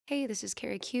Hey, this is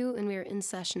Carrie Q, and we are in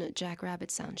session at Jackrabbit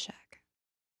Sound Shack.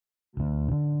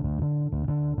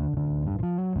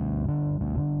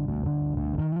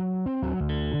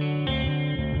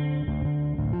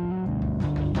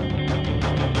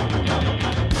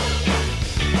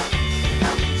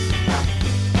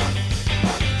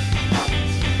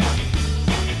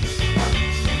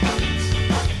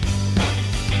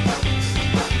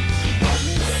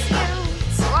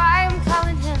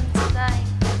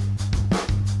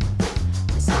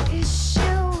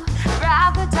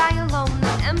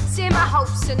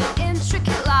 And an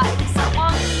intricate lies. I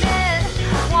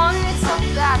wanted so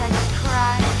bad I could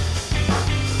cry.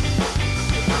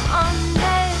 If I'm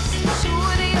honest,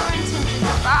 surely your intentions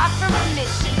are far from a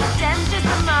mission. Dangerous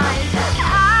of mine.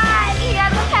 I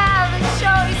don't have a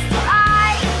choice.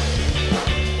 I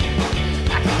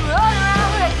can run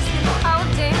around reckless with my whole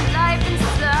damn life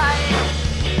inside.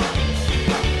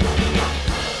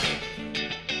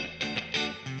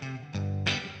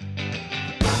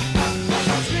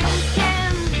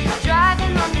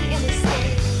 Driving on the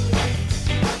interstate,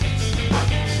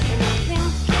 and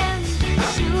I'm thinking,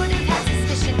 should have had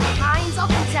suspicion. My mind's all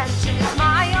contention. It's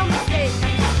my own mistake.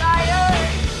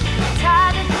 I'm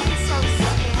tired of being so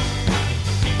scared.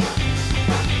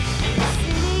 The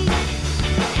city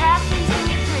happens when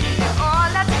you're pretty. They're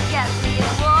all out to get me,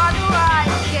 and what do I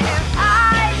care? I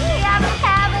don't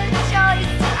have a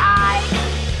choice.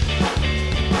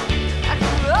 I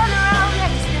can run around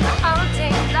and spend my whole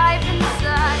damn life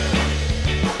inside.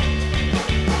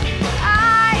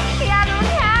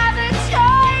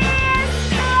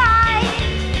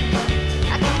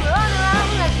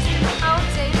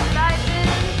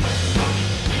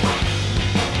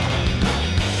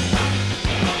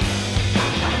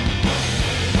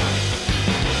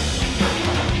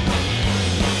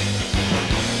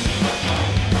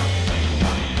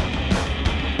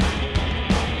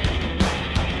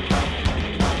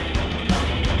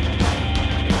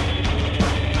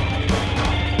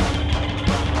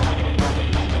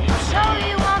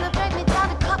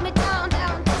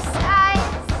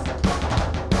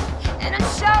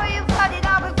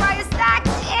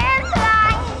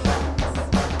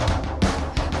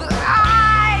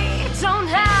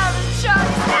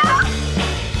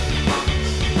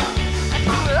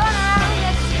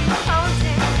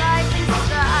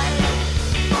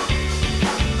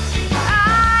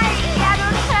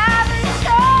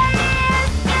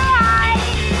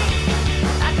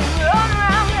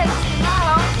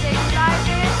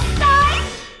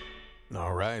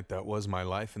 That was My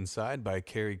Life Inside by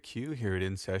Carrie Q here at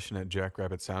In Session at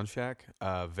Jackrabbit Sound Shack.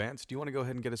 Vance, do you want to go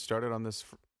ahead and get us started on this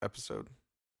episode?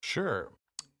 Sure.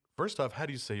 First off, how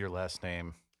do you say your last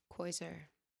name? Koiser.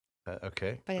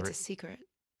 Okay. But it's a secret.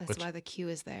 That's why the Q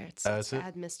is there. It's is to it?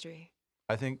 add mystery.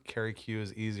 I think Carrie Q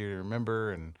is easier to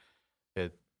remember, and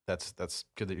that's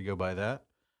good that you go by that.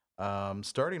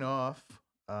 Starting off,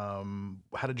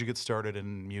 how did you get started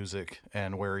in music,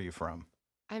 and where are you from?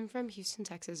 I'm from Houston,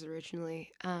 Texas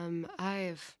originally.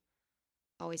 I've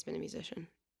always been a musician.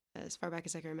 As far back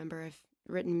as I can remember, I've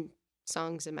written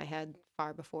songs in my head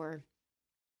far before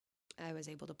I was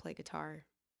able to play guitar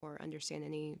or understand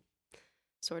any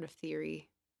sort of theory.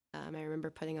 I remember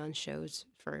putting on shows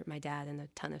for my dad and a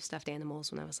ton of stuffed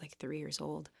animals when I was like 3 years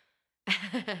old.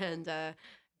 And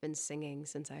been singing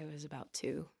since I was about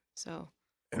 2. So.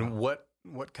 And what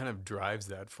kind of drives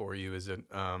that for you? Is it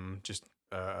just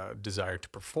desire to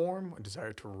perform, a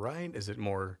desire to write? Is it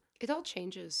more? It all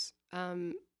changes.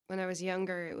 When I was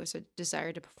younger, it was a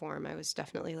desire to perform. I was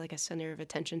definitely like a center of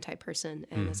attention type person.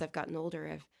 And as I've gotten older,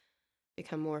 I've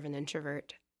become more of an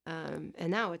introvert. And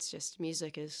now it's just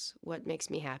music is what makes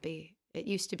me happy. It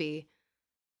used to be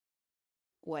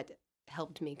what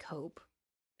helped me cope.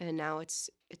 And now it's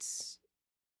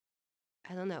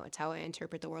I don't know, it's how I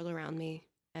interpret the world around me.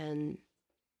 And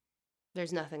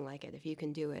there's nothing like it if you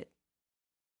can do it.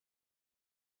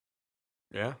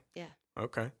 Yeah. Yeah.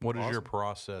 Okay. What is your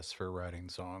process for writing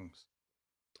songs?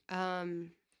 I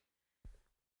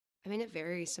mean, it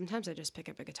varies. Sometimes I just pick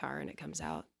up a guitar and it comes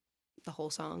out, the whole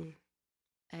song.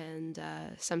 And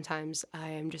sometimes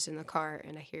I am just in the car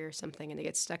and I hear something and it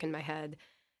gets stuck in my head.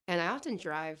 And I often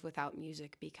drive without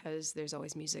music because there's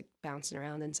always music bouncing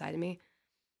around inside of me.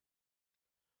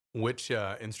 Which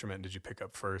instrument did you pick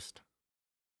up first?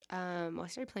 Well, I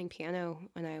started playing piano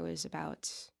when I was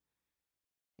about,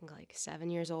 I think, like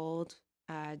 7 years old.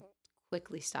 I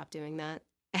quickly stopped doing that.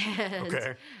 And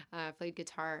Okay. played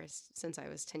guitar since I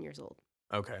was 10 years old.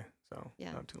 Okay. So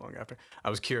Yeah. not too long after. I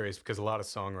was curious because a lot of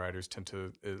songwriters tend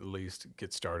to at least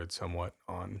get started somewhat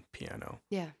on piano.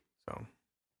 Yeah. So,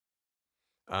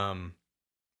 um,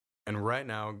 And right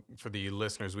now, for the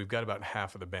listeners, we've got about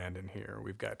half of the band in here.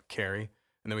 We've got Carrie,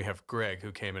 and then we have Greg,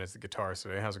 who came in as the guitarist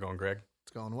today. How's it going, Greg?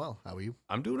 It's going well. How are you?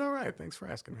 I'm doing all right. Thanks for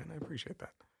asking, man. I appreciate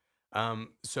that.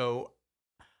 So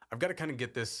I've got to kind of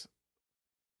get this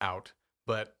out,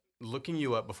 but looking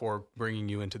you up before bringing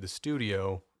you into the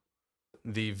studio,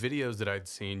 the videos that I'd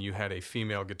seen, you had a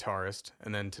female guitarist,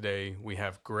 and then today we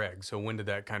have Greg. So when did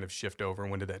that kind of shift over,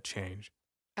 and when did that change?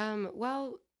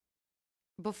 Well,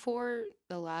 before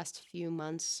the last few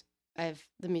months,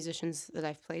 the musicians that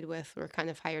I've played with were kind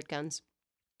of hired guns.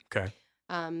 Okay.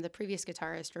 The previous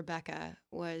guitarist, Rebecca,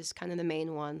 was kind of the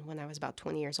main one when I was about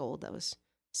 20 years old. That was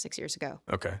 6 years ago.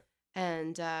 Okay.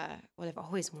 And what I've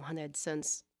always wanted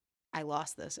since I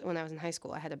lost this, when I was in high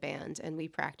school, I had a band, and we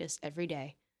practiced every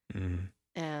day. Mm.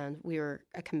 And we were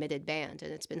a committed band,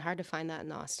 and it's been hard to find that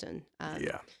in Austin.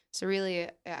 Yeah. So really,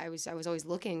 I was always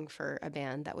looking for a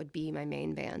band that would be my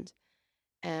main band.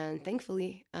 And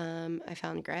thankfully, I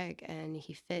found Greg, and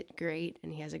he fit great,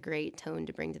 and he has a great tone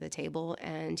to bring to the table,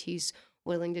 and he's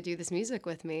willing to do this music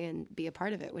with me and be a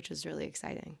part of it, which was really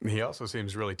exciting. He also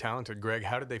seems really talented. Greg,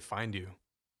 how did they find you?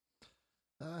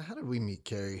 How did we meet,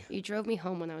 Carrie? You drove me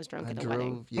home when I was drunk at a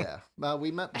wedding. Yeah. Well,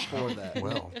 we met before that.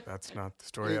 Well, that's not the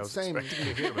story I was Same. expecting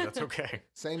to hear, but that's okay.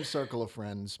 Same circle of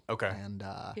friends. Okay. And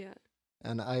Yeah.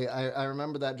 and I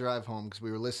remember that drive home because we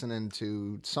were listening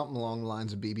to something along the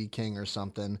lines of B.B. King or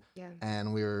something. Yeah.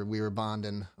 And we were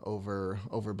bonding over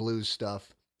blues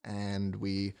stuff, and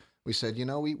we said,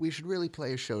 we should really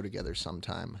play a show together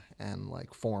sometime. And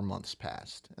like 4 months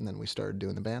passed, and then we started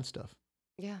doing the band stuff.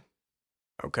 Yeah.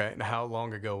 Okay. And how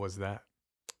long ago was that?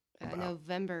 About?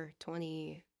 November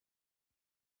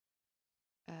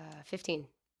 2015.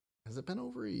 Has it been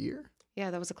over a year? Yeah,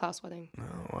 that was a Klaus wedding.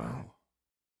 Oh, wow.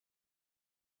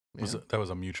 Yeah. That was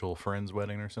a mutual friend's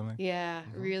wedding or something? Yeah,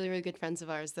 Mhm. really, really good friends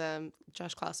of ours.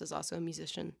 Josh Klaus is also a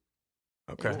musician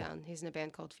in Okay. town. He's in a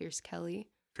band called Fierce Kelly.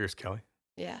 Fierce Kelly.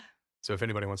 Yeah, So if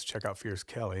anybody wants to check out Fierce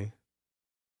Kelly,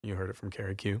 you heard it from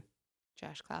Carrie Q.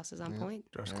 Josh Klaus is on Yeah.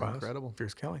 point. Josh Yeah, Klaus. incredible.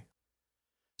 Fierce Kelly.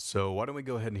 So why don't we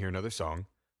go ahead and hear another song?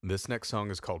 This next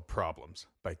song is called Problems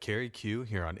by Carrie Q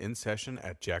here on In Session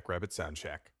at Jackrabbit Sound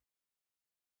Shack.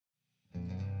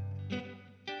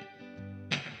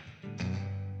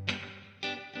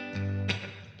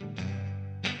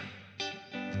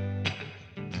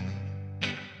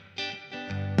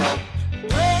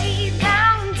 Way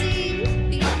down deep,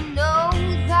 you know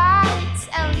that I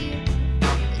tell you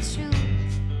the truth.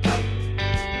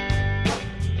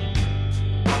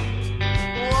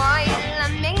 While I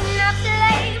may not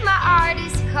play my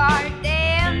artist card,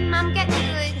 damn, I'm getting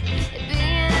good at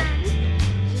being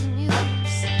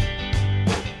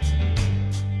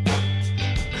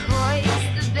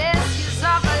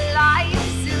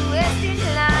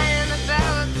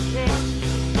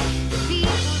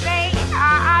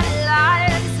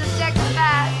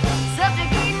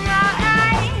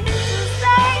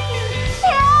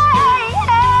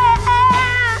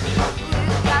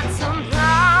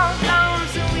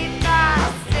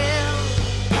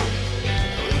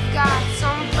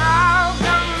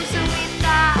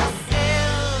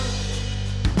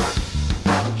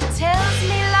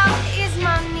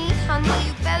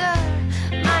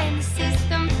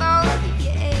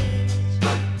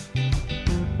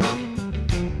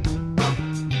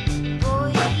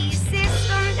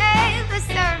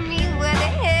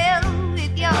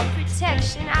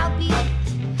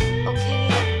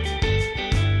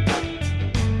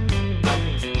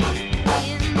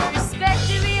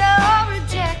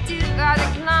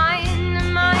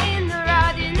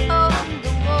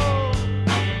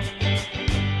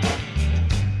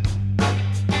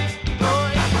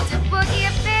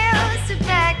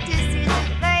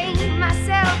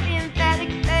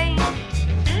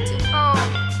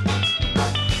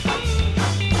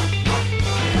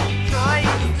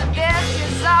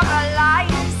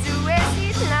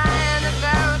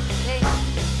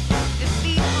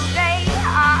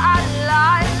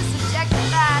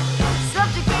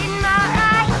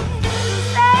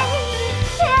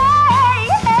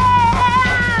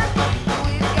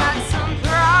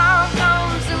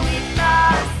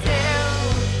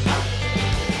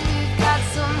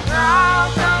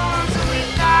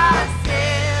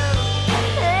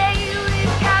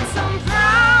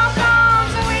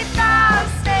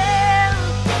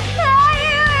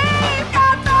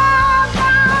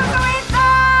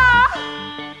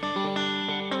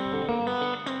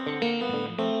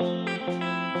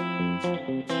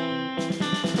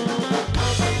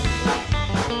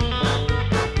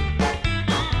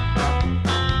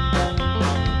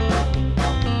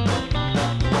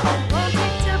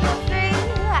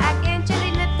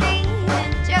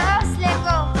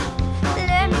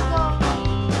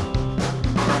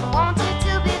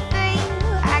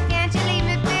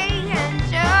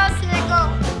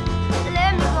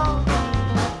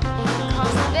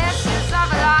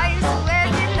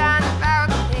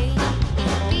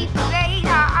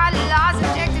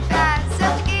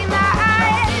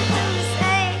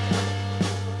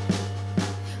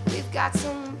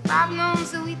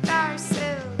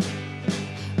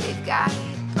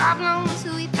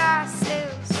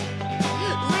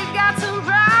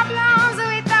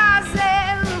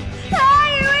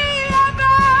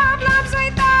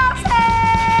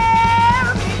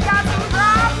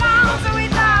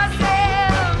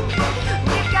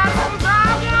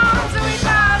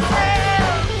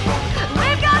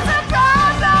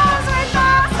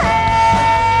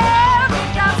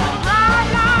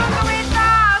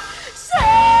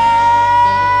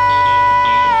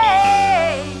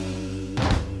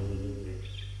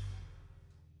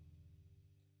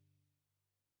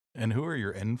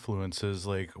influences,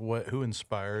 like who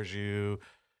inspires you,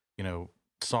 you know,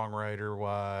 songwriter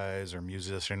wise or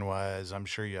musician wise? I'm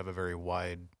sure you have a very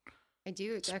wide I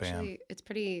do. It's span. actually it's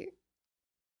pretty.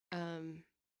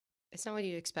 It's not what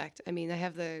you'd expect. I mean, I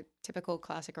have the typical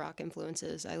classic rock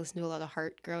influences. I listened to a lot of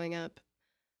Heart growing up.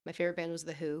 My favorite band was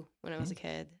The Who when I was a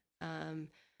kid.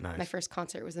 My Nice. first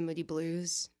concert was the Moody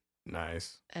Blues,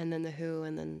 Nice. and then The Who,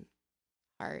 and then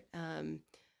Heart.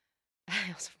 I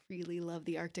also really love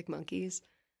the Arctic Monkeys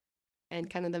and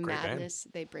kind of the Great band. madness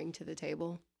they bring to the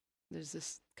table. There's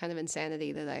this kind of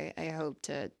insanity that I hope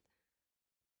to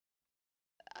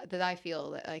that I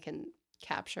feel that I can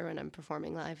capture when I'm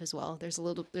performing live as well. There's a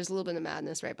little bit of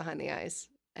madness right behind the eyes,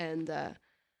 and I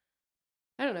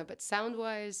don't know, but sound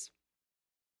wise,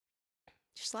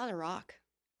 just a lot of rock.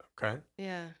 Okay.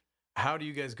 Yeah. How do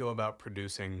you guys go about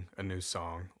producing a new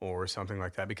song or something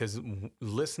like that? Because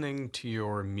listening to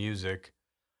your music,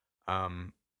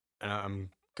 and I'm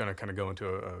going to kind of go into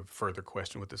a further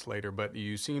question with this later, but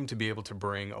you seem to be able to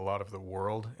bring a lot of the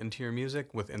world into your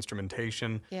music with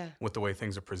instrumentation, Yeah. with the way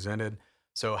things are presented.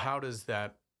 So how does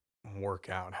that work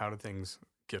out? How do things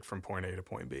get from point A to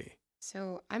point B?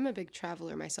 So I'm a big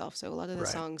traveler myself. So a lot of the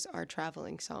Right. songs are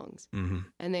traveling songs, Mm-hmm.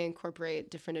 and they incorporate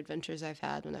different adventures I've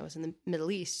had when I was in the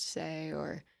Middle East, say,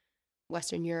 or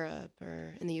Western Europe,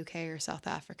 or in the UK or South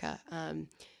Africa.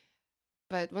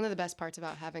 But one of the best parts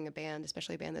about having a band,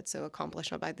 especially a band that's so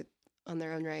accomplished on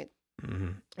their own right,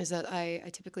 Mm-hmm. is that I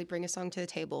typically bring a song to the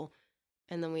table,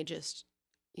 and then we just,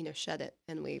 shed it,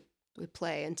 and we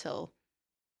play until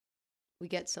we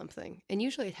get something. And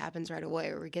usually it happens right away,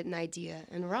 or we get an idea,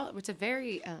 and it's a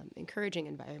very encouraging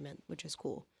environment, which is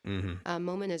cool. Mm-hmm.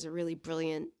 Moment is a really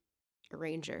brilliant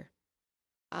arranger.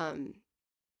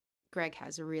 Greg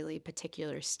has a really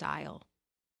particular style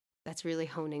that's really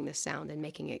honing the sound and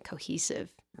making it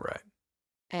cohesive. Right.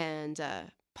 And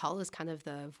Paul is kind of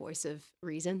the voice of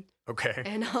reason Okay.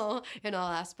 in all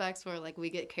aspects, where like we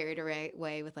get carried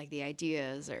away with like the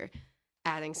ideas or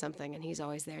adding something, and he's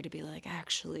always there to be like,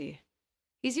 actually.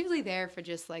 He's usually there for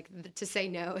just like to say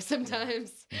no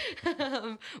sometimes,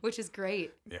 which is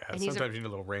great. Yeah. And he's Sometimes you need a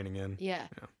little reining in. Yeah.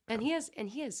 Yeah. And he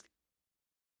has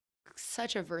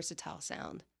such a versatile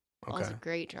sound. Okay. Paul's a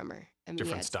great drummer. I mean,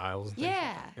 Different styles. And things like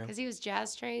Yeah, that. because he was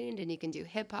jazz trained, and he can do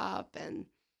hip hop, and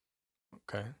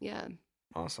Okay. yeah.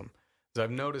 Awesome. So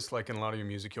I've noticed, like in a lot of your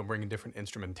music, you'll bring in different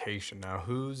instrumentation. Now,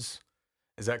 is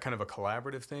that kind of a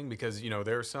collaborative thing? Because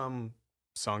there are some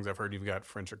songs I've heard you've got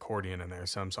French accordion in there.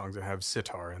 Some songs that have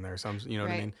sitar in there. Some, what I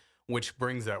Right. mean, which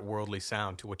brings that worldly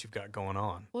sound to what you've got going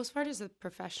on. Well, as far as the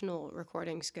professional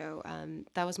recordings go,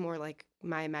 that was more like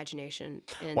my imagination.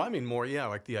 And Well, I mean more, yeah,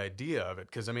 like the idea of it.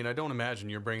 Because I mean, I don't imagine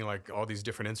you're bringing like all these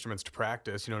different instruments to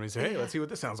practice. And you say, hey, Yeah. let's see what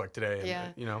this sounds like today.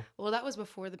 And, Yeah. Well, that was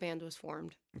before the band was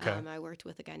formed. Okay. I worked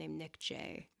with a guy named Nick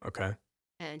J, Okay.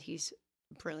 and he's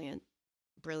brilliant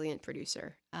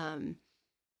producer.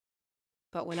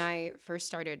 But when I first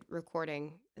started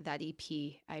recording that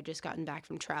EP, I had just gotten back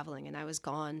from traveling, and I was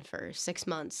gone for 6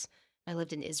 months. I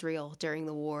lived in Israel during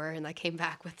the war, and I came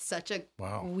back with such a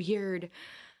Wow. weird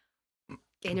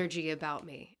energy about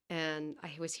me. And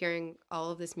I was hearing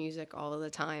all of this music all of the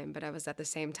time, but I was at the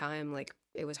same time, like,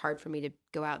 it was hard for me to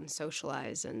go out and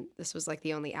socialize. And this was like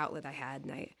the only outlet I had.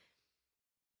 And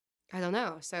I don't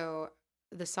know. So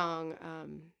the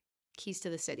song Keys to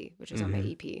the City, which is on my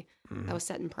EP, that was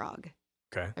set in Prague.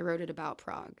 Okay. I wrote it about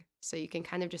Prague. So you can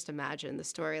kind of just imagine the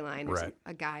storyline. There's Right.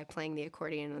 a guy playing the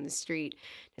accordion on the street.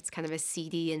 It's kind of a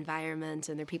seedy environment,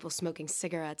 and there are people smoking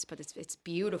cigarettes, but it's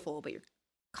beautiful, but you're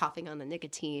coughing on the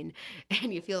nicotine,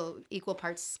 and you feel equal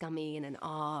parts scummy and in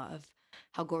awe of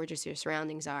how gorgeous your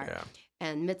surroundings are. Yeah.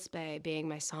 And Mitzvah being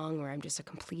my song, where I'm just a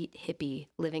complete hippie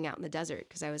living out in the desert,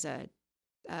 because I was a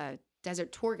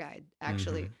desert tour guide,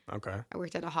 actually. Mhm. Okay. I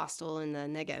worked at a hostel in the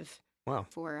Negev Wow.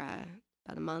 for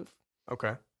about a month.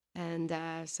 Okay. And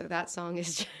so that song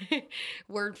is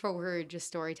word for word, just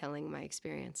storytelling my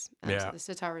experience. Yeah. So the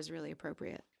sitar is really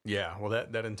appropriate. Yeah, well,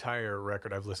 that entire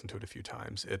record, I've listened to it a few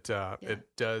times. It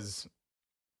does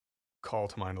call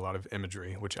to mind a lot of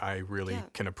imagery, which I really Yeah.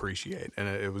 can appreciate, and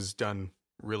it was done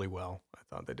really well. I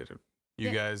thought they did it. You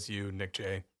Yeah. guys, Nick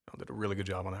J, did a really good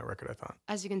job on that record. I thought.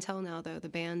 As you can tell now, though, the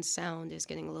band's sound is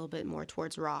getting a little bit more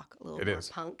towards rock, a little It more is.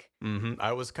 punk.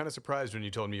 I was kind of surprised when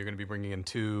you told me you're going to be bringing in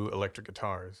 2 electric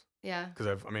guitars Yeah. because you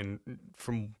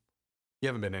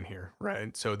haven't been in here,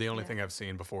 right? So the only Yeah. thing I've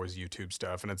seen before is YouTube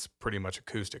stuff, and it's pretty much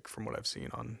acoustic from what I've seen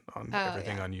on Oh,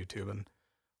 everything yeah. on YouTube and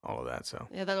all of that. So.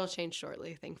 Yeah, that'll change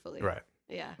shortly, thankfully. Right.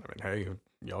 Yeah. I mean, hey,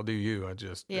 y'all do you.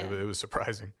 It was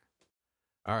surprising.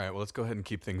 All right, well, let's go ahead and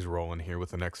keep things rolling here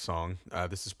with the next song.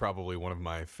 This is probably one of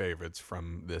my favorites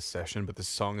from this session, but this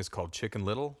song is called Chicken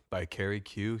Little by Carrie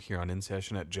Q here on In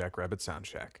Session at Jackrabbit Sound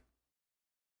Shack.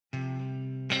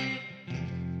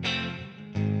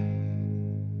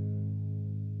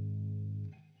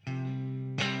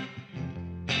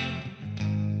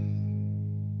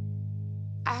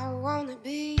 I wanna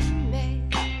be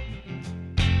made.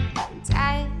 I'm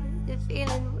tired of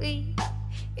feeling weak.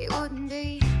 It wouldn't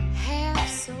be half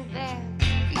so bad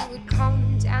if you would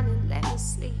calm down and let me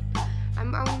sleep.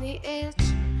 I'm on the edge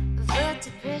of a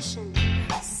depression,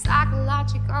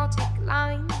 psychological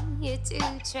decline. Your 2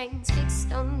 trains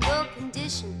fixed on your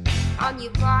condition, on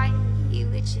your body,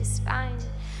 which is fine.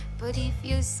 But if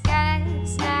your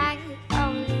sky's not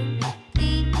falling,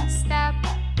 please stop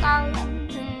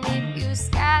calling. And if your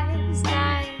sky's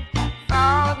not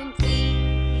falling,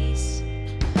 please,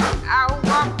 I'll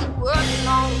walk the world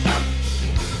alone.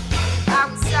 I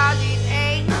was solid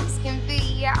A's can be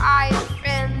your eye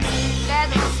friends in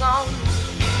battle zone.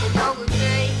 And over the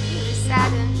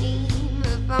side of me,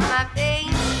 for my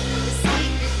pain, the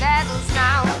secret battles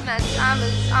now. My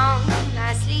drama's on,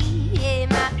 I sleep in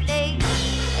my face.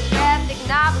 A graphic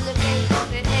novel of paper,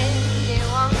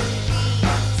 anyone would be.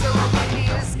 So if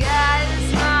your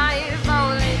sky's not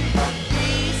falling,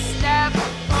 please stop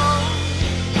falling.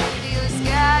 If your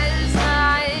sky's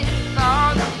not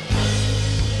falling,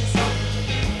 please.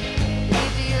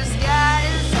 If your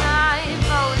sky's not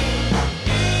falling,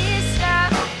 please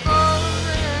stop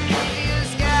falling. If your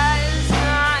sky's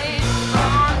not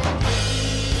falling,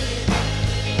 please.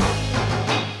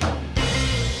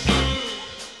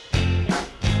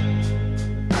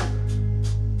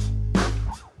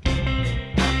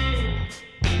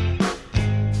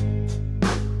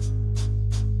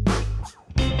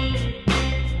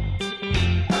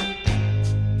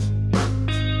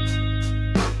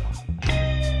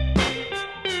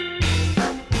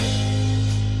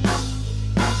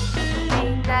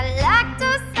 Ain't I like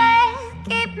to say,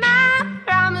 keep my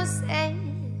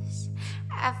promises.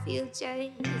 I feel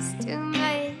just too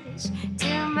much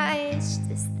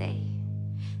to stay.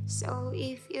 So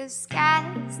if your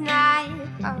sky's not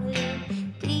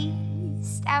falling,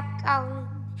 please stop calling.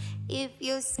 If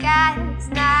your sky's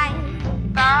not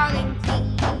falling, please.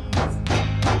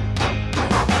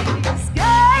 If your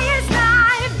sky is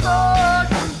not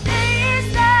falling, please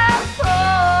stop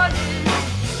calling.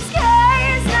 Sky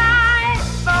is not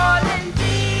falling,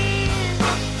 please.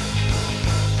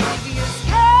 If your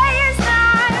sky is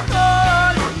not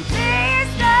falling, please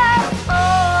stop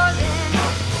falling.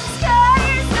 Sky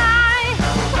is not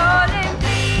falling,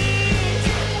 please.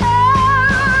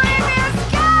 Oh, if your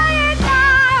sky is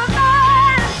not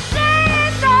falling,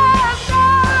 please stop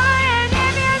falling.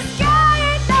 If your sky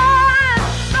is not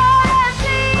falling,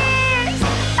 please.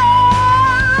 Oh,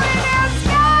 if your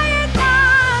sky is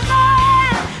not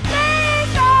falling, please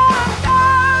stop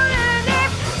falling.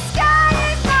 If sky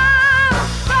is not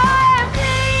falling,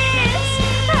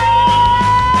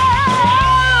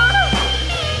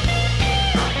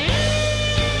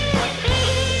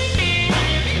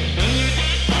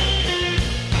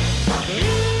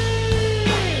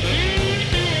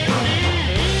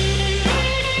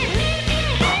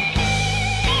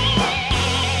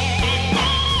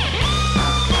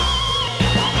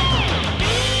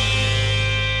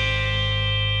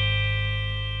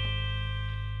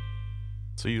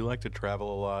 So you like to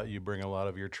travel a lot. You bring a lot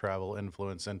of your travel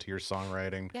influence into your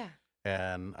songwriting. Yeah.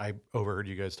 And I overheard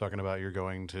you guys talking about you're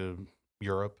going to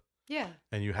Europe, Yeah.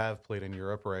 and you have played in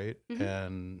Europe, right? Mhm.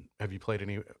 And have you played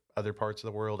any other parts of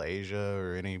the world, Asia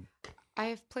or any?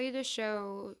 I've played a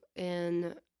show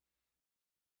in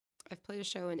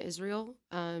Israel,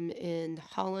 in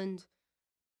Holland,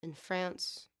 in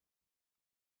France,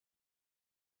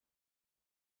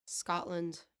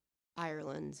 Scotland,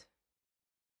 Ireland.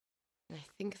 And I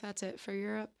think that's it for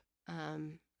Europe.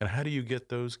 And how do you get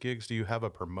those gigs? Do you have a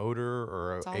promoter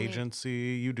or It's an all me.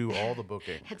 agency? You do all the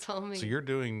booking. It's all me. So you're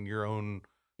doing your own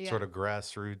Yeah. sort of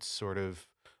grassroots sort of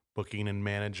booking and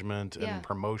management and Yeah.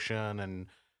 promotion, and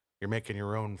you're making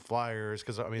your own flyers.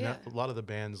 Because I mean, Yeah. a lot of the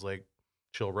bands like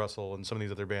Chill Russell and some of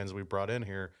these other bands we brought in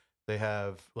here, they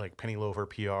have like Penny Loafer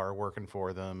PR working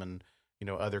for them, and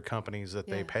other companies that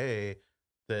they Yeah. pay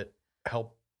that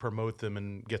help promote them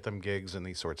and get them gigs and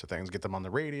these sorts of things, get them on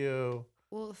the radio.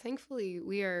 Well, thankfully,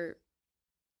 we are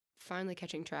finally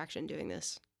catching traction doing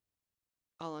this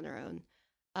all on our own.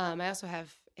 I also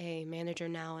have a manager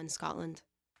now in Scotland,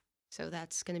 so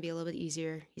that's going to be a little bit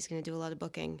easier. He's going to do a lot of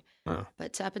booking. Oh.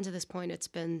 But up until this point, it's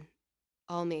been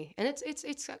all me, and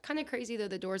it's kind of crazy though.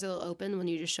 The doors will open when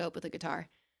you just show up with a guitar,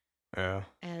 Yeah.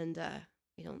 and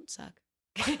you don't suck.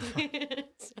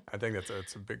 I think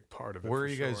that's a big part of it. Where for are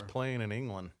you guys sure. playing in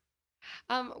England?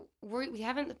 We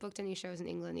haven't booked any shows in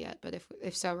England yet, but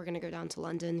if so, we're gonna go down to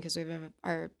London because we have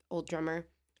our old drummer,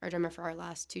 our drummer for our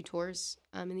last 2 tours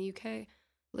in the UK,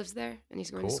 lives there and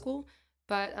he's going Cool. to school.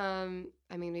 But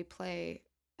I mean, we play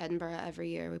Edinburgh every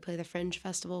year. We play the Fringe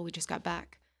Festival. We just got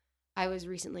back. I was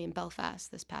recently in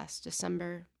Belfast this past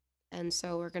December, and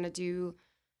so we're gonna do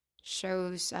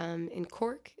shows in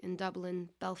Cork, in Dublin,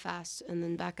 Belfast, and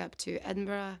then back up to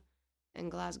Edinburgh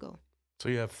and Glasgow. So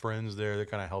you have friends there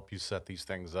that kind of help you set these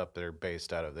things up. They're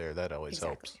based out of there. That always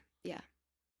helps. Yeah.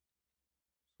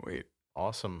 Sweet.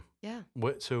 Awesome. Yeah.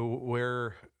 So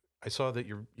where I saw that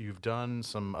you've done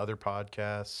some other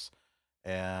podcasts,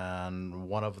 and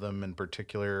one of them in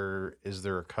particular, is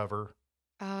there a cover?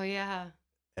 Oh yeah.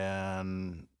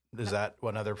 And is that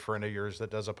one other friend of yours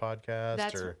that does a podcast?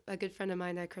 That's or? a good friend of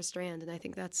mine, Chris Strand, and I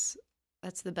think that's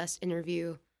the best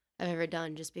interview I've ever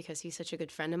done, just because he's such a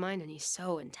good friend of mine and he's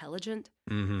so intelligent.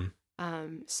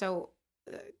 Mm-hmm. So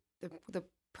the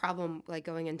problem, like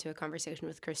going into a conversation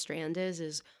with Chris Strand,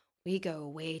 is we go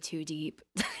way too deep,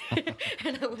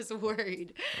 and I was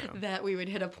worried that we would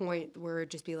hit a point where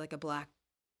it'd just be like a black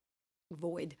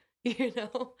void, you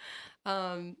know.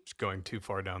 Just going too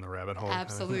far down the rabbit hole.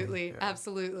 Absolutely, Yeah.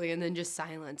 absolutely. And then just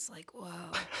silence, like, whoa.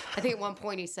 I think at one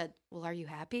point he said, "Well, are you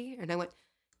happy?" And I went,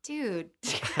 "Dude."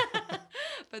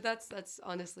 But that's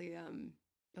honestly, it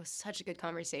was such a good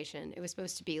conversation. It was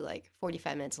supposed to be like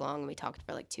 45 minutes long, and we talked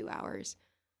for like 2 hours.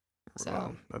 So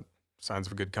Wow, that sounds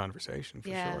of a good conversation for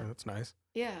Yeah. sure. That's nice.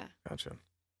 yeah. Gotcha.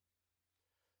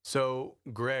 So,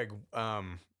 Greg,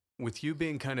 with you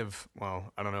being kind of,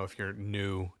 well, I don't know if you're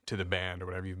new to the band or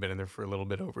whatever, you've been in there for a little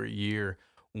bit over a year.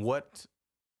 What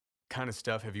kind of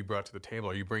stuff have you brought to the table?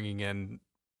 Are you bringing in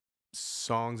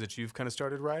songs that you've kind of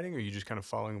started writing? Or are you just kind of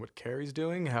following what Carrie's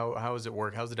doing? How does it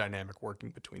work? How's the dynamic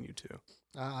working between you two?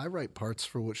 I write parts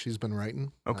for what she's been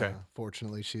writing. Okay.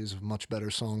 Fortunately, she's a much better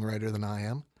songwriter than I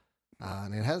am.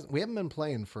 And we haven't been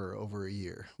playing for over a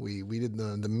year. We did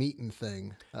the meeting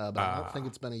thing, but I don't think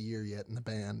it's been a year yet in the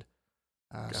band.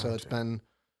 So it's Gotcha.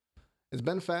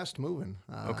 been fast moving.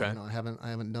 Okay. You know, I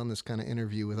haven't done this kind of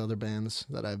interview with other bands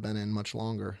that I've been in much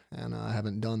longer, and I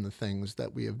haven't done the things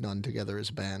that we have done together as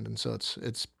a band. And so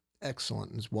it's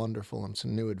excellent. It's wonderful. And it's a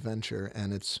new adventure,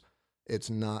 and it's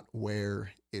not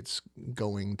where it's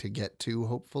going to get to,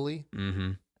 hopefully.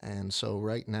 Mm-hmm. And so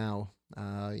right now,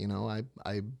 you know,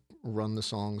 I run the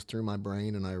songs through my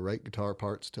brain, and I write guitar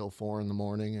parts till 4 a.m,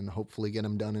 and hopefully get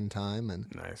them done in time.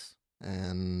 Nice.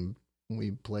 And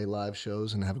we play live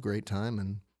shows and have a great time,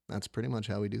 and that's pretty much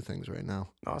how we do things right now.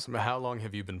 Awesome. How long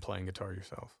have you been playing guitar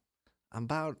yourself? I'm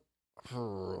about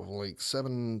like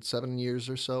seven years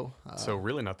or so. So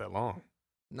really not that long.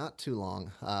 Not too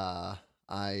long.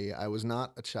 I was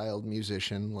not a child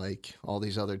musician like all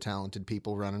these other talented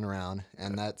people running around,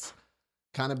 and that's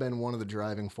kind of been one of the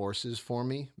driving forces for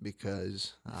me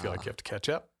because You feel like you have to catch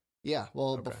up? yeah.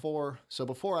 Well, Okay.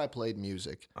 before I played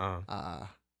music,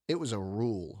 it was a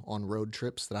rule on road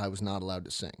trips that I was not allowed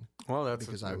to sing. Well, that's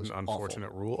Because an I was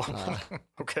unfortunate rule.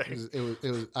 Okay. It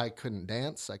was I couldn't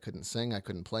dance, I couldn't sing, I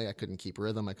couldn't play, I couldn't keep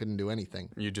rhythm, I couldn't do anything.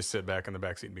 You just sit back in the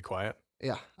backseat and be quiet?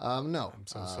 Yeah. No. I'm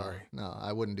so sorry. No,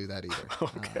 I wouldn't do that either.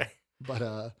 Okay.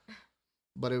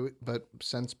 But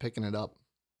since picking it up,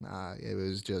 it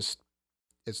was just,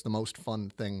 it's the most fun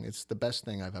thing. It's the best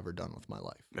thing I've ever done with my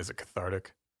life. Is it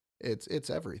cathartic? It's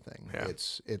everything. Yeah.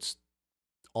 It's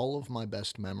all of my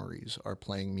best memories are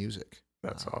playing music.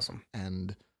 That's awesome.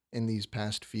 And in these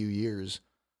past few years,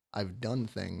 I've done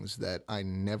things that I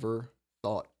never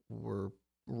thought were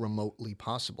remotely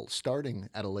possible. Starting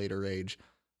at a later age,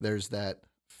 there's that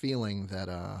feeling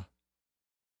that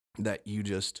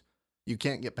you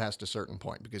can't get past a certain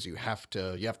point because you have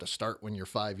to start when you're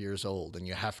 5 years old, and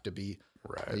you have to be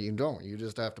Right. you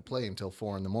just have to play until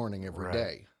 4 a.m. every Right.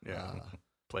 day. Yeah.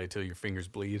 Play till your fingers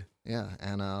bleed. Yeah,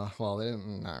 and well, they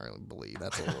didn't not really believe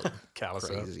that's a little Callous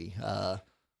up. crazy.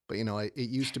 But you know, it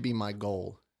used to be my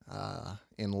goal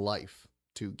in life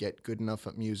to get good enough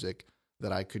at music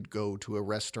that I could go to a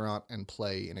restaurant and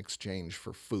play in exchange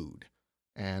for food.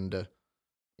 And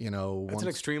you know, That's an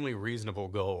extremely reasonable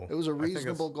goal. it was a I think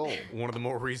reasonable that's goal. One of the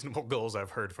more reasonable goals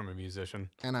I've heard from a musician.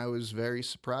 And I was very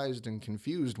surprised and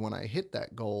confused when I hit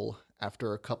that goal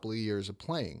after a couple of years of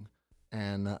playing.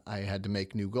 And I had to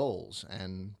make new goals.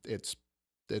 And it's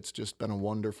just been a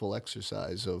wonderful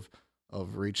exercise of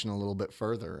reaching a little bit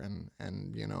further.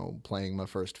 And you know, playing my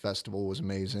first festival was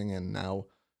amazing. And now,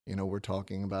 you know, we're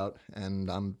talking about,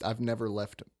 and I've never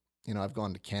left. You know, I've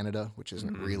gone to Canada, which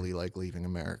isn't really like leaving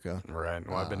America. Right.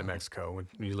 Well, I've been to Mexico. When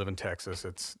you live in Texas,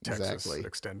 it's Texas Exactly.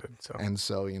 extended. So And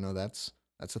so, you know, that's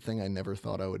That's a thing I never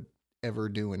thought I would ever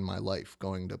do in my life,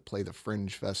 going to play the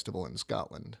Fringe Festival in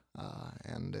Scotland.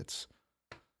 And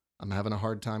I'm having a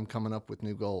hard time coming up with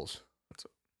new goals.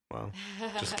 Wow.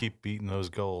 Just keep beating those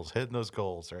goals, hitting those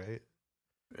goals, right?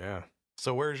 Yeah.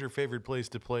 So where's your favorite place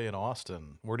to play in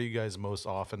Austin? Where do you guys most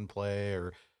often play,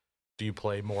 or do you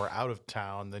play more out of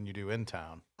town than you do in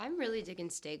town? I'm really digging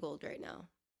Stay Gold right now.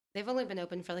 They've only been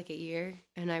open for like a year,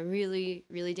 and I really,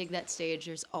 really dig that stage.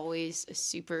 There's always a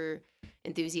super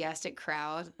enthusiastic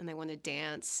crowd, and they want to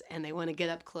dance, and they want to get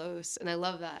up close, and I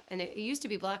love that. And it used to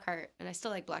be Blackheart, and I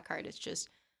still like Blackheart. It's just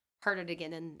harder to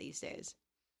get in these days.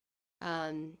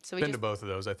 So we Been just to both of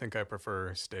those. I think I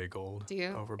prefer Stay Gold do you?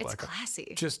 over It's Black.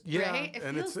 classy. Just yeah, right? It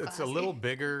and feels it's a little classy.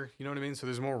 bigger. You know what I mean? So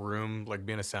there's more room. Like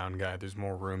being a sound guy, there's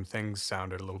more room. Things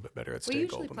sounded a little bit better at We Stay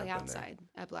usually Gold when play I've been there. outside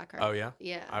at Blackheart. Oh yeah,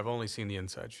 Yeah. I've only seen the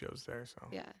inside shows there, so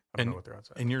Yeah. I don't And- know what they're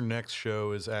outside. And your next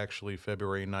show is actually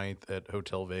February 9th at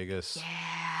Hotel Vegas.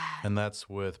 Yeah. And that's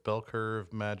with Bell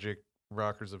Curve, Magic,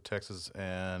 Rockers of Texas,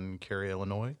 and Cary,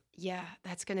 Illinois. Yeah,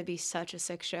 that's gonna be such a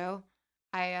sick show.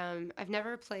 I've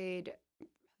never played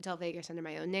Hotel Vegas under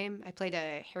my own name. I played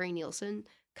a Harry Nilsson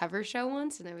cover show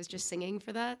once, and I was just singing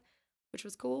for that, which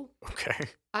was cool. Okay.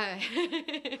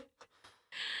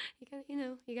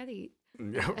 You gotta eat.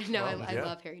 Yeah, No, well, I yeah.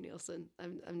 love Harry Nilsson.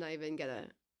 I'm not even gonna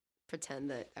pretend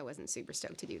that I wasn't super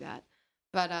stoked to do that.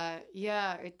 But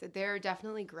yeah, they're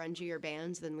definitely grungier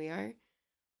bands than we are,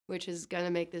 which is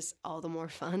gonna make this all the more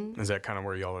fun. Is that kind of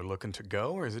where y'all are looking to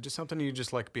go, or is it just something you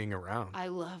just like being around? I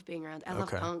love being around. I love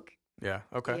Okay. punk. Yeah.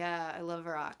 Okay. Yeah, I love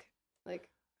rock, like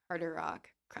harder rock,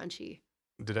 crunchy.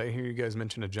 Did I hear you guys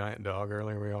mention a giant dog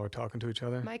earlier? Where y'all were talking to each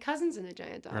other. My cousin's in a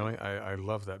giant dog. Really? I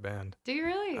love that band. Do you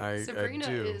really? I Sabrina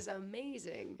do. is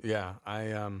amazing. Yeah.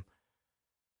 The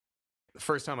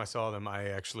first time I saw them,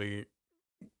 a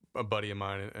buddy of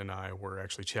mine and I were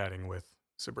actually chatting with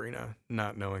Sabrina,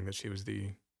 not knowing that she was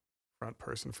the front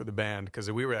person for the band,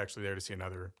 because we were actually there to see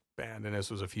another band, and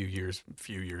this was a few years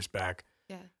back.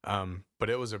 Yeah. But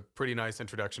it was a pretty nice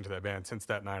introduction to that band. Since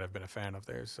that night, I've been a fan of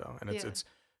theirs. So, and Yeah. it's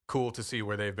cool to see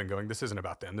where they've been going. This isn't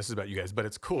about them. This is about you guys. But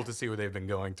it's cool to see where they've been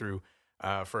going through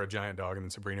for a giant dog, and then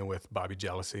Sabrina with Bobby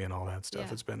Jealousy and all that stuff.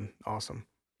 Yeah. It's been awesome.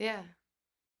 Yeah.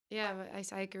 Yeah,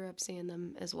 but I grew up seeing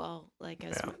them as well. Like,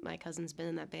 as Yeah. my cousin's been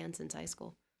in that band since high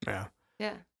school. Yeah.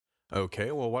 Yeah.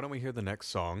 Okay, well, why don't we hear the next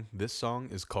song? This song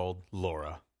is called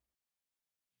Laura.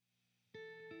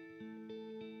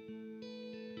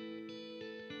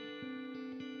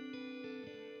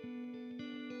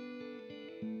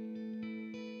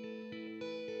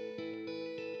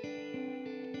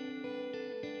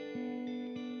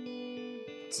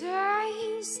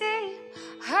 Does it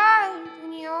hurt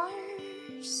when your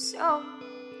soul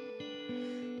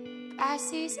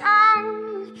passes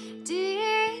on?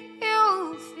 Did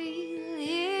you feel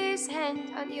his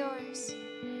hand on yours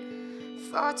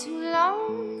for too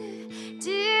long?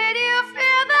 Did you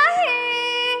feel the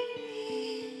heat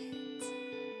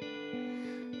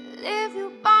leave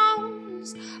your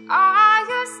bones? Are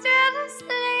you still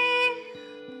asleep?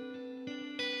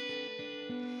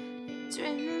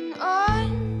 Dreaming on.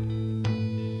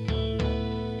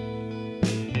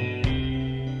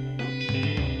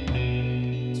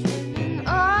 Dreaming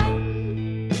on.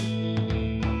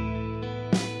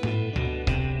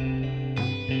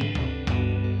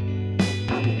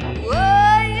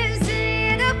 Was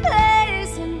it a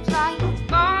pleasant flight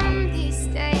from this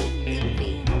day to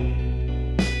be?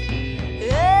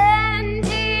 And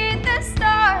did the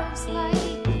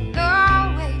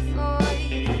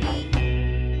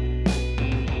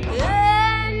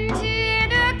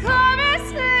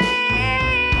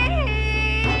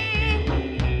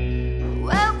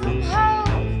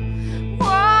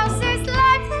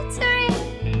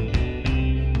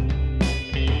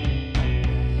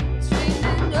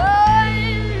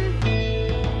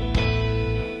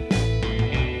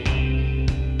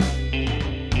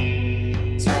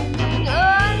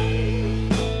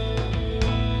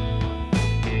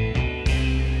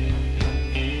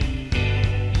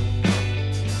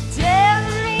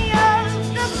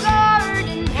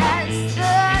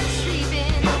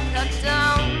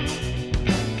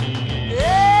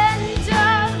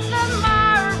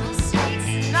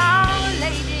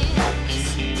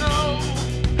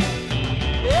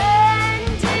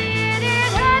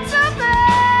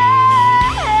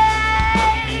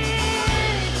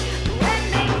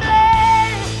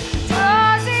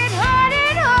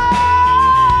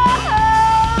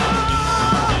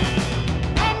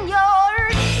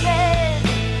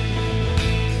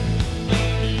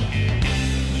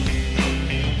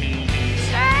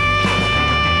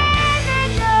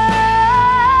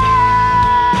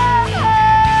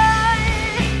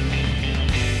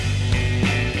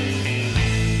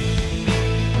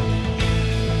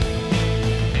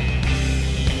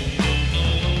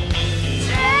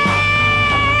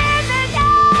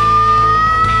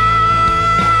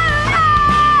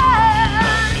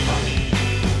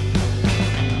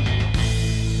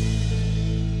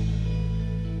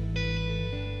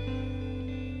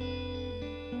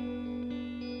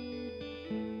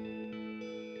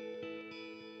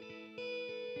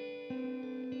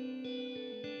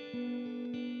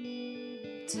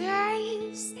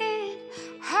Does it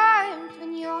hurt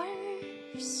when you're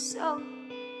so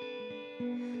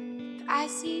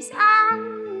passes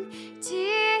on?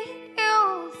 Did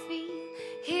you feel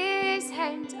his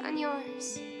hand on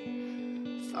yours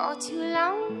for too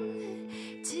long?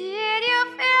 Did you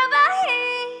feel the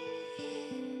heat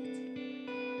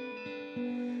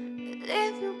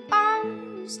leave your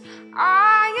bones?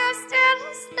 Are you still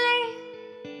asleep?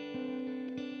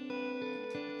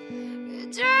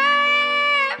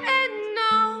 Dreaming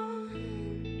on.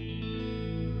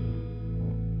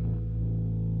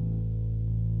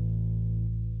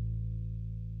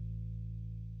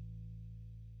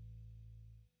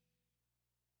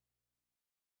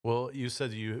 Well, you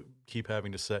said you keep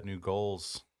having to set new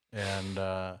goals. And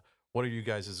what are you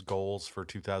guys' goals for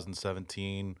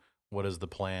 2017? What is the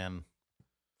plan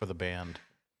for the band?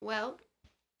 Well,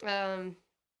 I've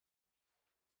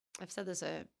said this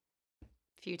a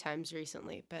few times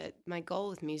recently, but my goal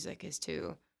with music is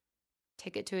to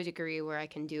take it to a degree where I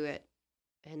can do it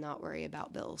and not worry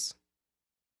about bills,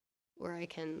 where I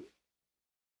can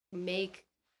make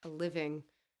a living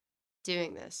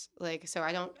doing this. Like, so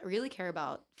I don't really care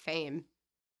about fame.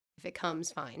 If it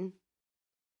comes, fine.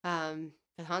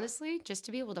 But honestly, just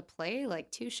to be able to play like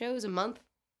 2 shows a month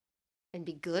and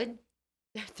be good,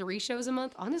 3 shows a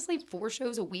month, honestly, 4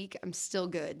 shows a week, I'm still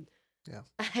good. Yeah.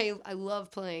 I love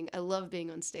playing. I love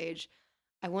being on stage.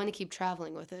 I want to keep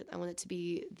traveling with it. I want it to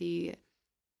be the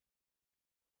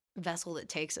vessel that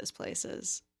takes us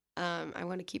places. I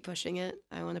want to keep pushing it.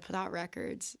 I want to put out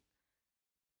records.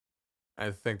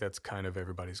 I think that's kind of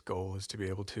everybody's goal, is to be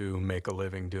able to make a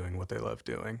living doing what they love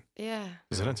doing. Yeah.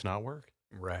 Isn't it not work?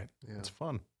 Right. Yeah. It's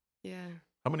fun. Yeah.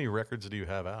 How many records do you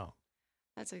have out?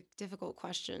 That's a difficult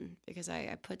question because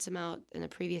I put some out in a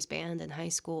previous band in high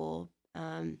school.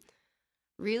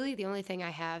 Really, the only thing I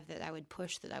have that I would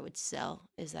push that I would sell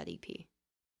is that EP.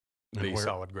 And The where,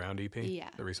 Solid Ground EP? Yeah.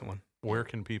 The recent one? where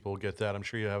can people get that? I'm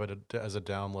sure you have it as a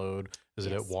download. Is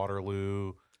it at Yes.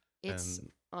 Waterloo? It's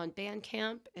And on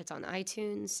Bandcamp. It's on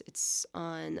iTunes. It's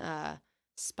on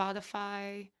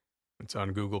Spotify. It's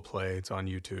on Google Play. It's on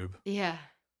YouTube. Yeah.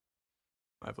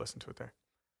 I've listened to it there.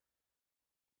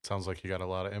 sounds like you got a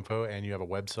lot of info, and you have a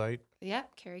website.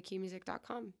 Yep,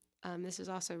 carrieqmusic.com. This is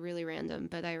also really random,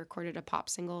 but I recorded a pop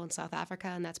single in South Africa,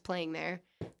 and that's playing there.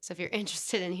 So if you're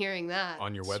interested in hearing that,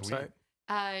 On your Sweet.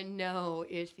 website? no,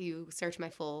 if you search my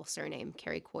full surname,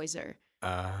 Carrie Koiser,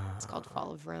 it's called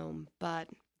Fall of Rome, but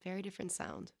very different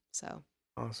sound. So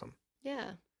Awesome.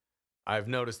 yeah, I've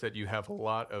noticed that you have a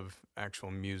lot of actual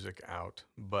music out,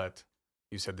 but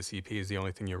you said this EP is the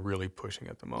only thing you're really pushing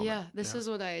at the moment. yeah, this is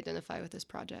what I identify with this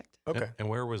project. Okay. And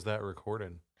where was that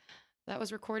recorded? That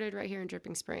was recorded right here in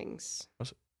Dripping Springs.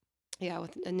 Was it? Yeah,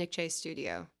 with a Nick Chase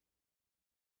studio.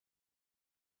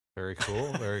 Very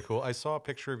cool. Very cool. I saw a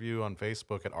picture of you on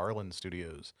Facebook at Arlen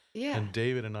Studios. Yeah. And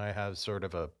David and I have sort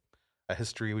of a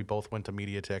history. We both went to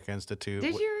MediaTek Institute.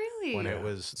 Did you really? when it Yeah.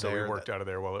 was So there. we worked out of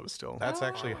there while it was still. That's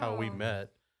actually how we Oh.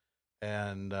 met.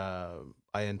 And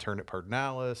I interned at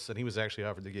Pardinalis, and he was actually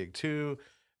offered the gig too.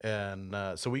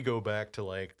 And so we go back to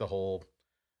like the whole,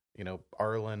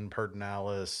 Arlen,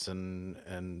 Pardinalis,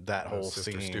 and that whole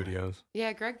Sister scene. Studios.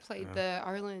 Yeah, Greg played Yeah. the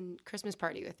Arlen Christmas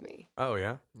party with me. Oh,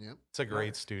 yeah? Yep. It's a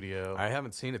great studio. I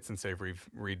haven't seen it since they've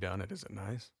redone it. Is it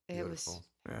nice? It was. Beautiful.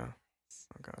 Yeah.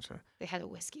 Oh, gotcha. They had a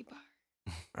whiskey bar.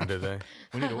 Oh, did they?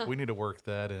 we need to work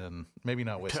that in. Maybe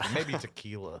not whiskey. Maybe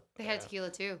tequila. They had tequila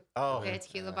too. Oh, They had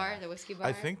tequila bar, the whiskey bar.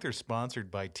 I think they're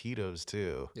sponsored by Tito's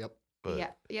too. Yep. But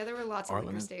Yeah, there were lots of Arlen?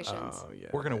 liquor stations. Oh, yeah.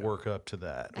 we're gonna work up to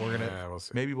that. We're gonna Yeah, we'll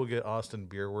see. maybe we'll get Austin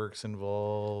Beer Works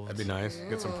involved. That'd be nice.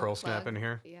 Get some Ooh, Pearl Snap plug. in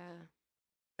here. Yeah.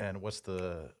 And what's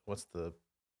the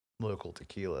local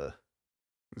tequila?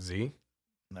 Z?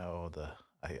 No,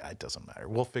 it doesn't matter.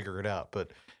 We'll figure it out. But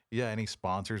yeah, any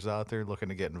sponsors out there looking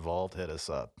to get involved, hit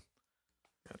us up.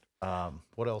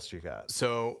 What else you got?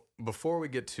 So before we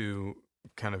get to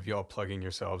kind of y'all plugging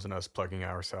yourselves and us plugging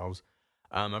ourselves,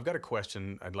 I've got a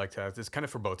question I'd like to ask. It's kind of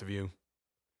for both of you,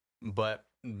 but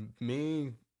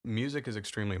music is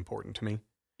extremely important to me,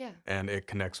 Yeah. and it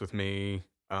connects with me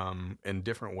in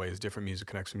different ways. Different music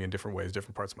connects with me in different ways,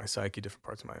 different parts of my psyche, different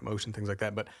parts of my emotion, things like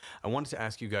that. But I wanted to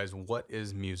ask you guys, what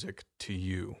is music to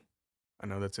you? I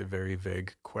know that's a very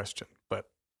vague question, but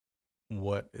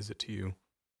what is it to you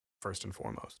first and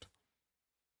foremost?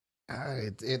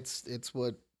 It's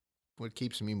what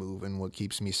keeps me moving, what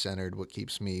keeps me centered, what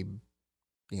keeps me,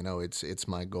 it's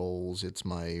my goals, it's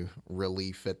my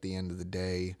relief at the end of the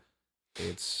day.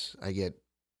 I get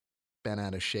bent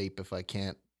out of shape if I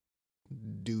can't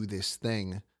do this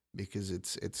thing because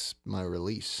it's my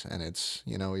release, and it's,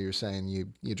 you're saying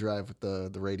you drive with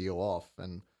the radio off,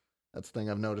 and That's the thing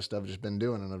I've noticed I've just been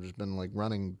doing, and I've just been like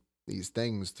running these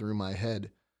things through my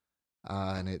head.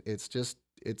 And it's just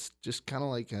kind of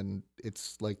like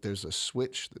it's like there's a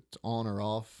switch that's on or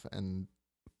off, and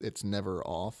it's never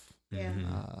off. Yeah.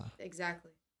 Mhm.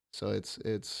 Exactly. So it's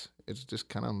just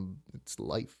kind of it's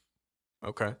life.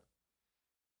 Okay.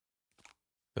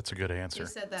 That's a good answer. You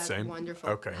said that Same? wonderful.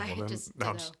 Okay, I well then- just no,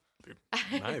 I'm ditto.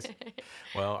 just- nice.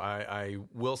 Well, I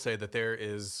will say that there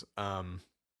isn't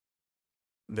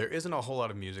a whole lot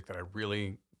of music that I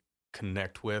really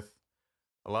connect with.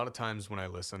 A lot of times when I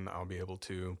listen, I'll be able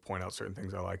to point out certain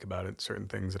things I like about it, certain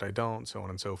things that I don't, so on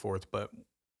and so forth. But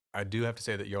I do have to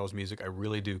say that y'all's music, I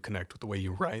really do connect with the way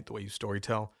you write, the way you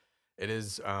storytell. It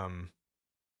is,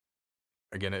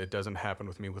 again, it doesn't happen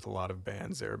with me with a lot of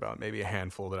bands. There are about maybe a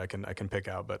handful that I can pick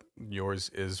out, but yours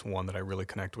is one that I really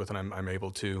connect with, and I'm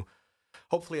able to.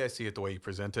 Hopefully, I see it the way you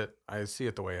present it. I see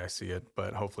it the way I see it,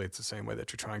 but hopefully, it's the same way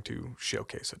that you're trying to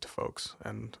showcase it to folks.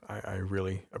 And I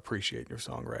really appreciate your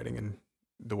songwriting and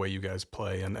the way you guys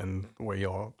play and the way you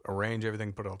all arrange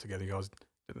everything, put it all together. You guys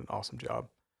did an awesome job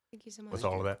Thank you so much. with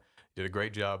all of that. You did a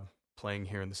great job playing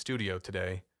here in the studio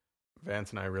today.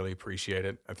 Vance and I really appreciate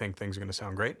it. I think things are going to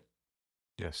sound great.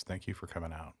 Yes, thank you for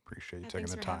coming out. Appreciate you Yeah, taking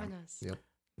thanks the for time. having us. Yep.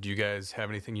 Do you guys have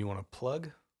anything you want to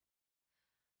plug?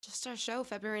 Just our show,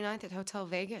 February 9th at Hotel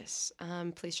Vegas.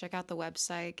 Please check out the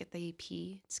website, get the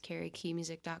EP. It's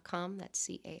CarrieQmusic.com. That's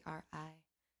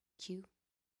CARIQ.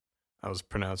 I was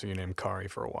pronouncing your name Kari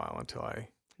for a while until I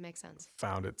Makes sense.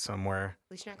 found it somewhere.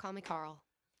 At least you're not calling me Carl.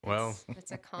 Well,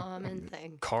 It's a common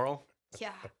thing. Carl?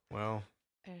 Yeah. Well,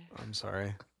 Uh, I'm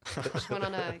sorry. Just went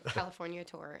on a California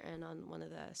tour, and on one of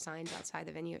the signs outside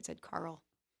the venue, it said Carl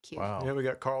Q. Wow. Yeah, we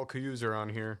got Carl Kuyuser on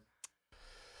here.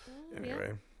 Oh,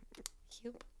 Anyway,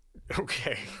 Yeah.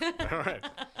 okay. All right.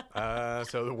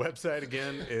 So the website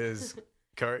again is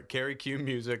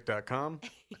CarrieQmusic.com.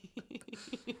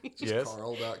 Just Yes.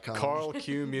 Carl.com.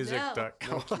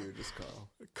 CarlQmusic.com. No Q, just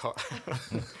Carl.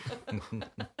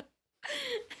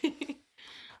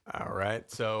 All right.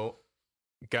 So,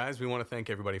 guys, we want to thank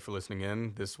everybody for listening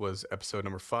in. This was episode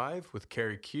number 5 with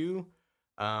Carrie Q.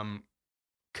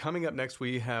 Coming up next,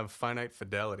 we have Finite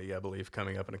Fidelity, I believe,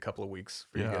 coming up in a couple of weeks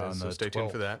for you on guys. So the stay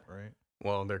tuned for 12th, that. Right.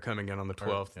 Well, they're coming in on the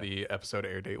 12th. yeah. The episode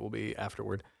air date will be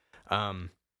afterward.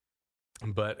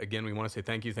 But again, we want to say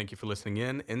thank you. Thank you for listening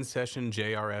in.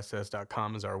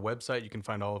 InSessionJRSS.com is our website. You can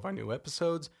find all of our new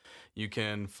episodes. You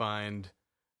can find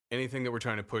anything that we're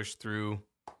trying to push through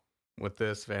with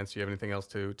this. Vance, do you have anything else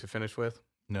to finish with?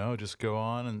 No, just go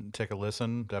on and take a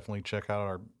listen. Definitely check out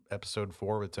our episode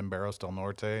 4 with Tim Barros Del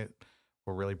Norte.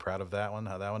 We're really proud of that one,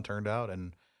 how that one turned out.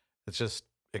 And it's just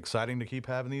exciting to keep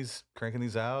cranking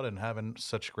these out and having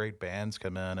such great bands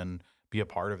come in and be a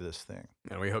part of this thing.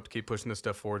 And we hope to keep pushing this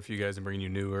stuff forward for you guys and bringing you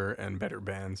newer and better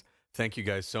bands. Thank you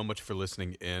guys so much for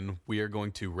listening in. We are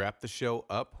going to wrap the show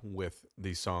up with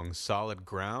the song Solid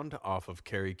Ground off of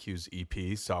Carrie Q's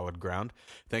EP, Solid Ground.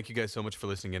 Thank you guys so much for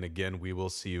listening in again. We will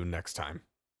see you next time.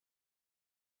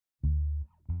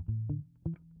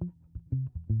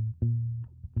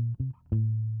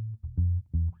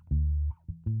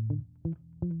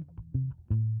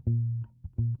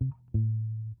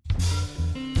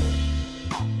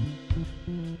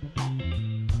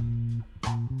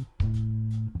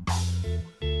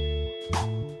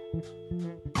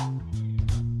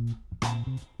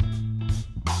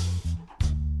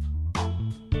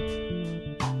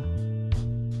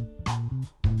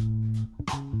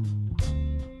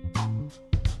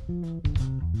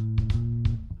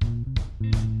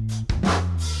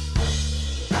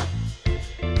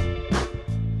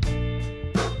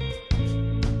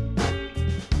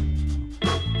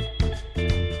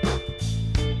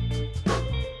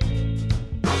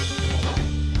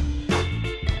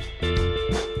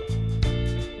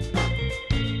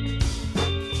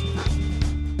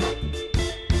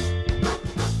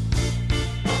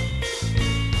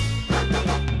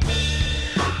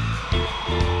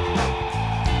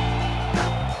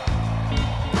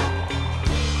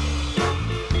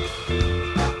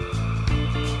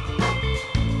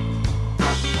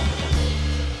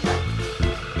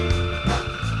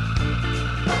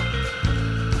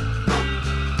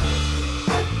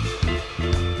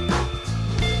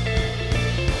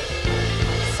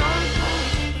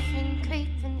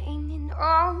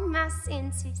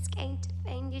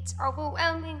 It's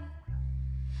overwhelming.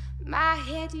 My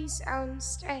head is on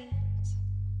straight.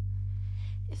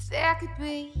 If there could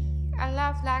be a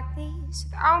love like this,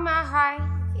 with all my heart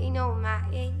in all my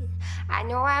head, I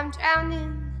know I'm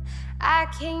drowning, I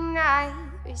cannot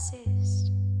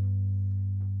resist.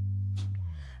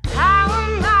 How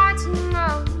am I to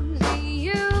know that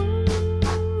you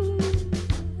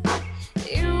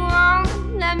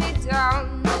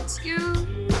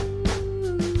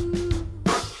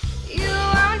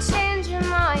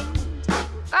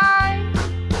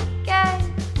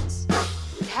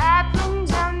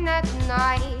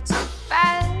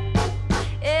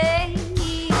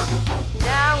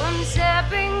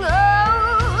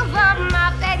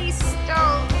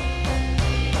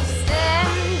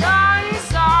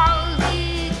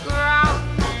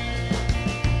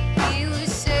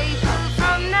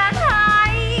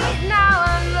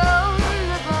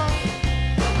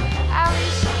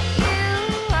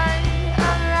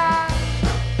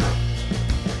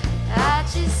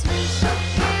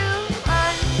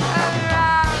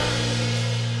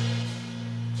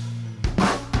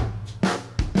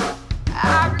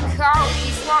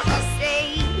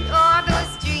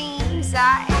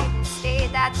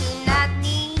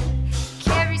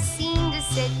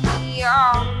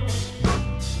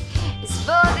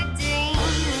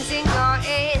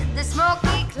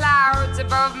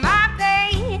of my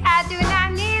pay. I do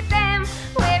not need them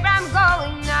where I'm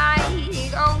going. I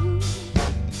go.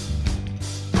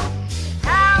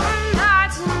 How am I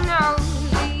to know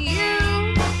that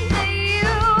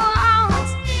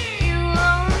you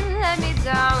won't let me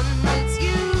down? It's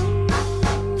you.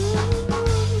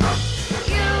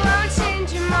 You won't change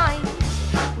your mind.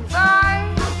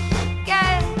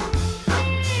 Forget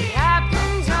it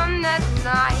happened on that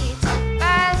night.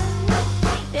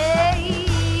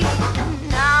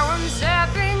 Now I'm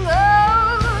stepping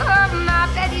over my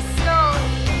pedestal,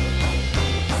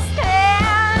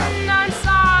 stand on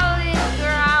solid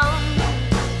ground.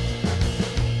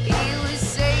 He was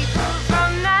safer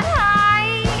from that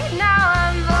height. Now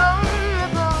I'm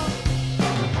vulnerable.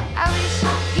 I wish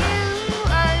you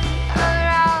were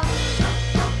around.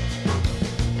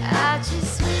 I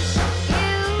just wish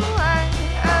you were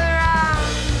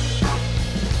around.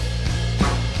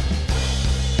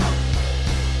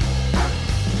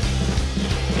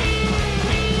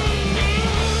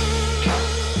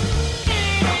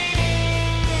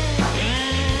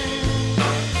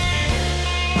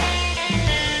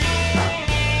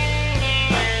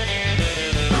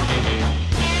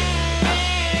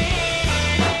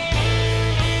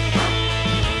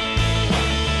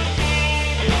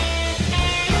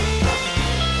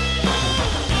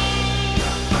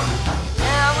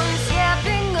 Now I'm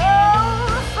stepping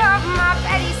off of my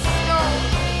pedestal,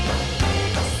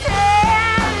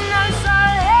 stand on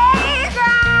solid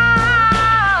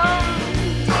ground.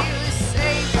 You were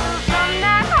safer from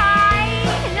that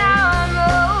height. Now I'm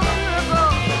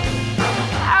vulnerable.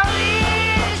 I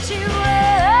wish you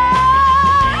were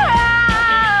around.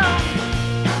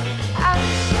 I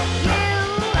wish you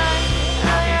were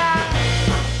around.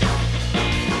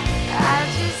 I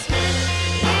just wish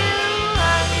you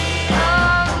were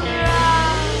around.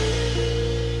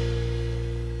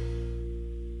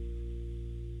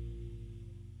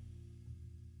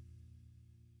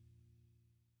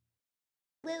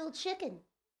 Little chicken.